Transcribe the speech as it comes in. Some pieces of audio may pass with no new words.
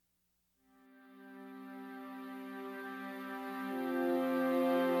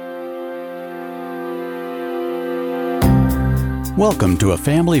Welcome to a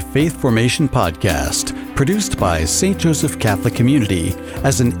Family Faith Formation podcast produced by St. Joseph Catholic Community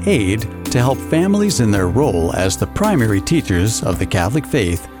as an aid to help families in their role as the primary teachers of the Catholic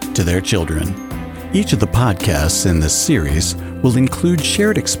faith to their children. Each of the podcasts in this series will include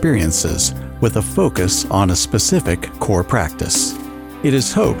shared experiences with a focus on a specific core practice. It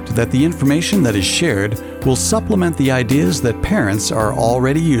is hoped that the information that is shared will supplement the ideas that parents are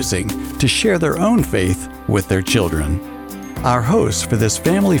already using to share their own faith with their children. Our hosts for this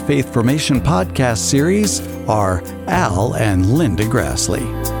Family Faith Formation podcast series are Al and Linda Grassley.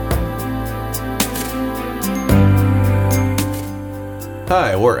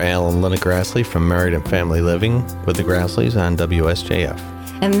 Hi, we're Al and Linda Grassley from Married and Family Living with the Grassleys on WSJF.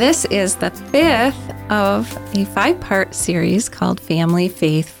 And this is the fifth of a 5-part series called Family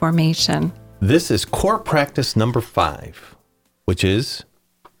Faith Formation. This is core practice number 5, which is?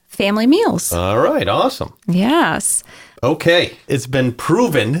 Family meals. All right, awesome. Yes. Okay, it's been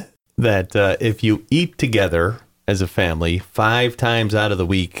proven that if you eat together as a family 5 times out of the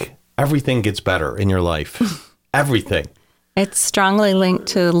week, everything gets better in your life. Everything. It's strongly linked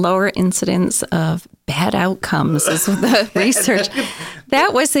to lower incidence of bad outcomes, is the research.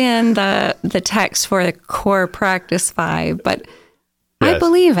 That was in the text for the core practice 5, but yes. I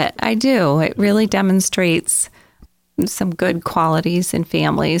believe it. I do. It really demonstrates some good qualities in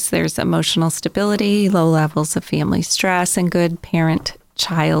families. There's emotional stability, low levels of family stress, and good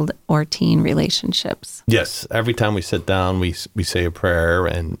parent-child or teen relationships. Yes. Every time we sit down, we say a prayer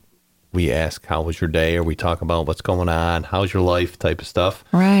and we ask, how was your day? Or we talk about what's going on, how's your life type of stuff.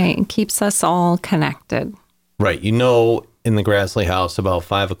 Right. It keeps us all connected. Right. You know, in the Grassley house, about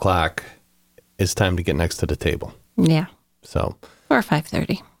 5 o'clock, it's time to get next to the table. Yeah. So. Or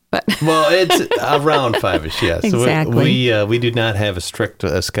 5:30. But well, it's around 5-ish, yes. Exactly. We do not have a strict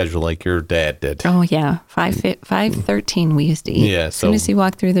schedule like your dad did. Oh, yeah. 5:13 we used to eat. Yeah. As soon as you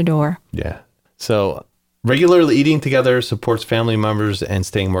walk through the door. Yeah. So regularly eating together supports family members and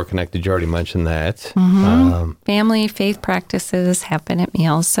staying more connected. You already mentioned that. Mm-hmm. Family faith practices happen at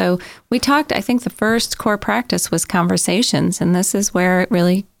meals. So we talked, I think the first core practice was conversations, and this is where it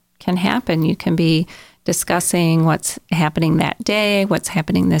really can happen. You can be discussing what's happening that day, what's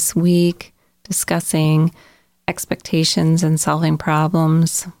happening this week, discussing expectations and solving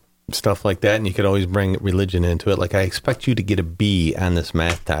problems. Stuff like that, and you could always bring religion into it. Like, I expect you to get a B on this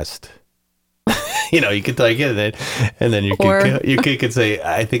math test. You know, you could like it, and then your kid could say,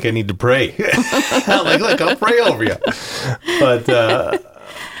 I think I need to pray. I'm like, look, I'll pray over you. But,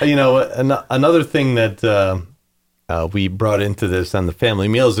 you know, another thing that we brought into this on the family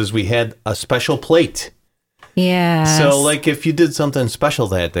meals is we had a special plate. Yeah. So, like, if you did something special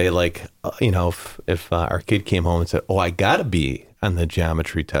that day, like, you know, if our kid came home and said, oh, I got to be on the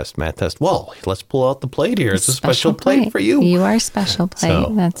geometry test, math test, well, let's pull out the plate here. It's a special plate for you. You are a special plate.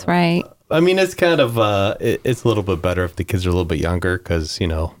 So, that's right. I mean, it's kind of, it's a little bit better if the kids are a little bit younger because, you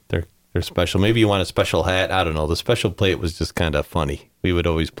know, they're special. Maybe you want a special hat. I don't know. The special plate was just kind of funny. We would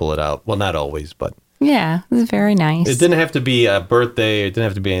always pull it out. Well, not always, but. Yeah, it was very nice. It didn't have to be a birthday. It didn't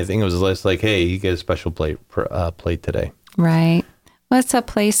have to be anything. It was just like, hey, you get a special plate today. Right. Well, it's a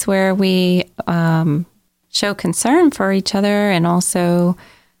place where we show concern for each other and also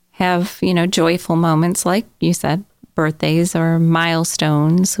have, you know, joyful moments, like you said, birthdays or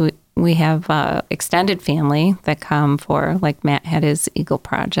milestones. We have extended family that come for, like Matt had his Eagle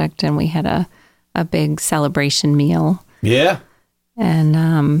Project, and we had a big celebration meal. Yeah.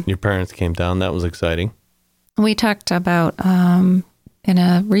 And your parents came down. That was exciting. We talked about in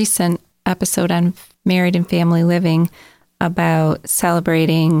a recent episode on Married and Family Living about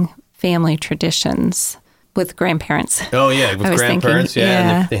celebrating family traditions with grandparents. Oh, yeah, with grandparents, thinking,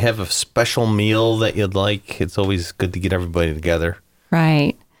 yeah. And if they have a special meal that you'd like, it's always good to get everybody together.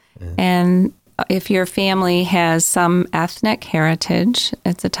 Right. Yeah. And if your family has some ethnic heritage,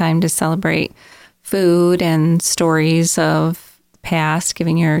 it's a time to celebrate food and stories of past,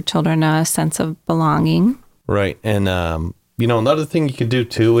 giving your children a sense of belonging. Right. And, you know, another thing you can do,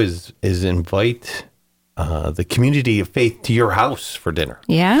 too, is invite the community of faith to your house for dinner.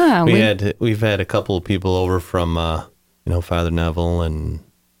 Yeah. We've had a couple of people over from, you know, Father Neville and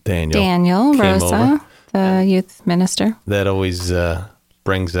Daniel, Rosa, the youth minister. That always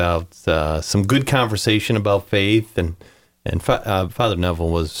brings out some good conversation about faith. And Father Neville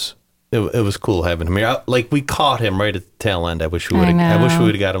was... It was cool having him here. Like, we caught him right at the tail end. I wish we would have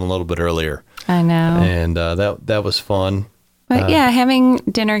got him a little bit earlier. I know. And that was fun. But yeah, having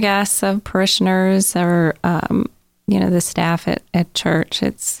dinner guests of parishioners or you know, the staff at church,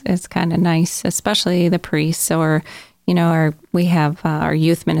 it's kind of nice, especially the priests or, you know, we have our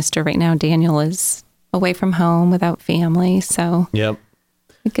youth minister right now. Daniel is away from home without family. So Yep.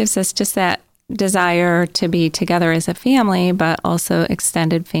 it gives us just that desire to be together as a family, but also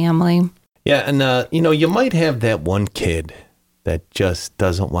extended family. Yeah, and you might have that one kid that just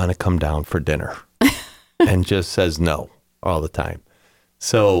doesn't want to come down for dinner and just says no all the time.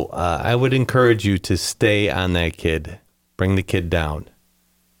 So I would encourage you to stay on that kid, bring the kid down,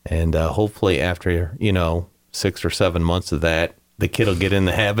 and hopefully after 6 or 7 months of that, the kid will get in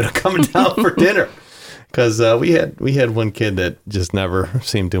the habit of coming down for dinner. Because we had one kid that just never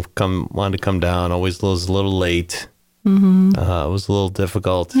seemed to want to come down. Always was a little late. Mm-hmm. It was a little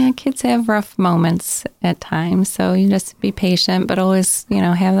difficult. Yeah, kids have rough moments at times, so you just be patient, but always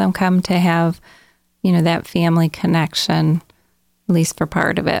have them come to have that family connection, at least for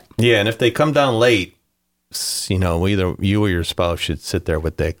part of it. Yeah, and if they come down late, either you or your spouse should sit there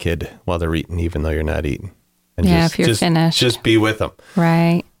with that kid while they're eating, even though you're not eating. And if you're finished, just be with them.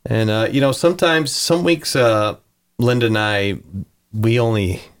 Right. And, sometimes, some weeks, Linda and I, we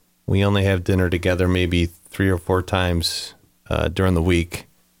only have dinner together maybe 3 or 4 times during the week.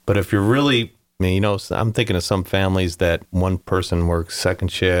 But if you're really, I'm thinking of some families that one person works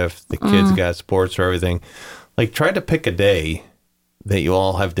second shift, the kids got sports or everything. Like, try to pick a day that you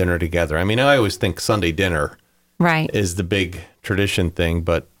all have dinner together. I mean, I always think Sunday dinner is the big tradition thing.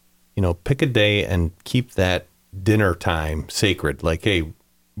 But, pick a day and keep that dinner time sacred. Like, hey,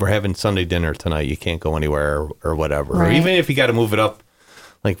 we're having Sunday dinner tonight. You can't go anywhere or whatever. Right. Or even if you got to move it up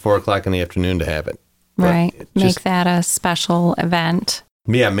like 4:00 in the afternoon to have it. Right. Make that a special event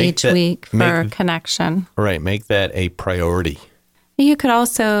each week for connection. Right. Make that a priority. You could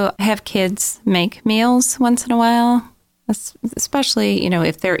also have kids make meals once in a while, especially,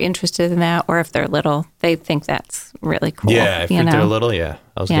 if they're interested in that or if they're little. They think that's really cool. Yeah. If they're little, yeah.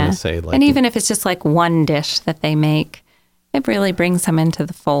 I was going to say. And even if it's just like one dish that they make, it really brings them into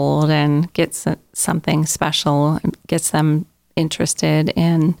the fold and gets something special, gets them interested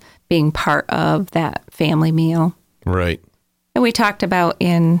in being part of that family meal. Right. And we talked about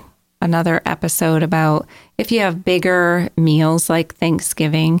in another episode about if you have bigger meals like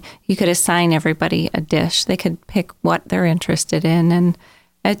Thanksgiving, you could assign everybody a dish. They could pick what they're interested in, and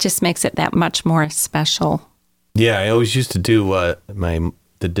it just makes it that much more special. Yeah, I always used to do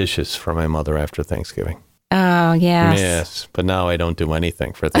the dishes for my mother after Thanksgiving. Oh, yes. Yes, but now I don't do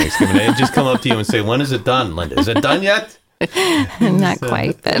anything for Thanksgiving. I just come up to you and say, when is it done, Linda? Is it done yet? Not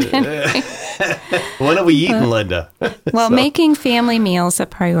quite, but when are we eating, Linda? Well, making family meals a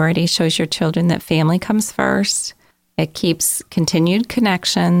priority shows your children that family comes first. It keeps continued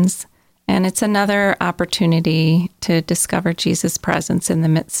connections, and it's another opportunity to discover Jesus' presence in the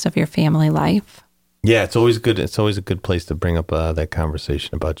midst of your family life. Yeah, it's always good. It's always a good place to bring up that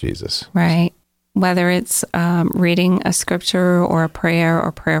conversation about Jesus. Right. Whether it's reading a scripture or a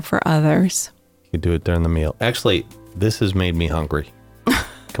prayer for others. You can do it during the meal. Actually, this has made me hungry.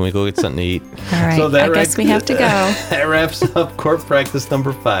 Can we go get something to eat? All right. So I guess we have to go. That wraps up Court Practice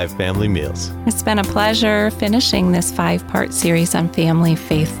number 5, Family Meals. It's been a pleasure finishing this 5-part series on family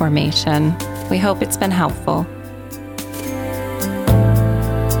faith formation. We hope it's been helpful.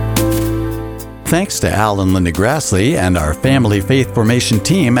 Thanks to Al and Linda Grassley and our Family Faith Formation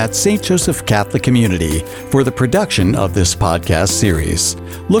team at St. Joseph Catholic Community for the production of this podcast series.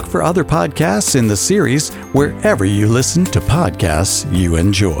 Look for other podcasts in the series wherever you listen to podcasts you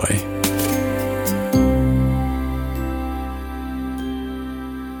enjoy.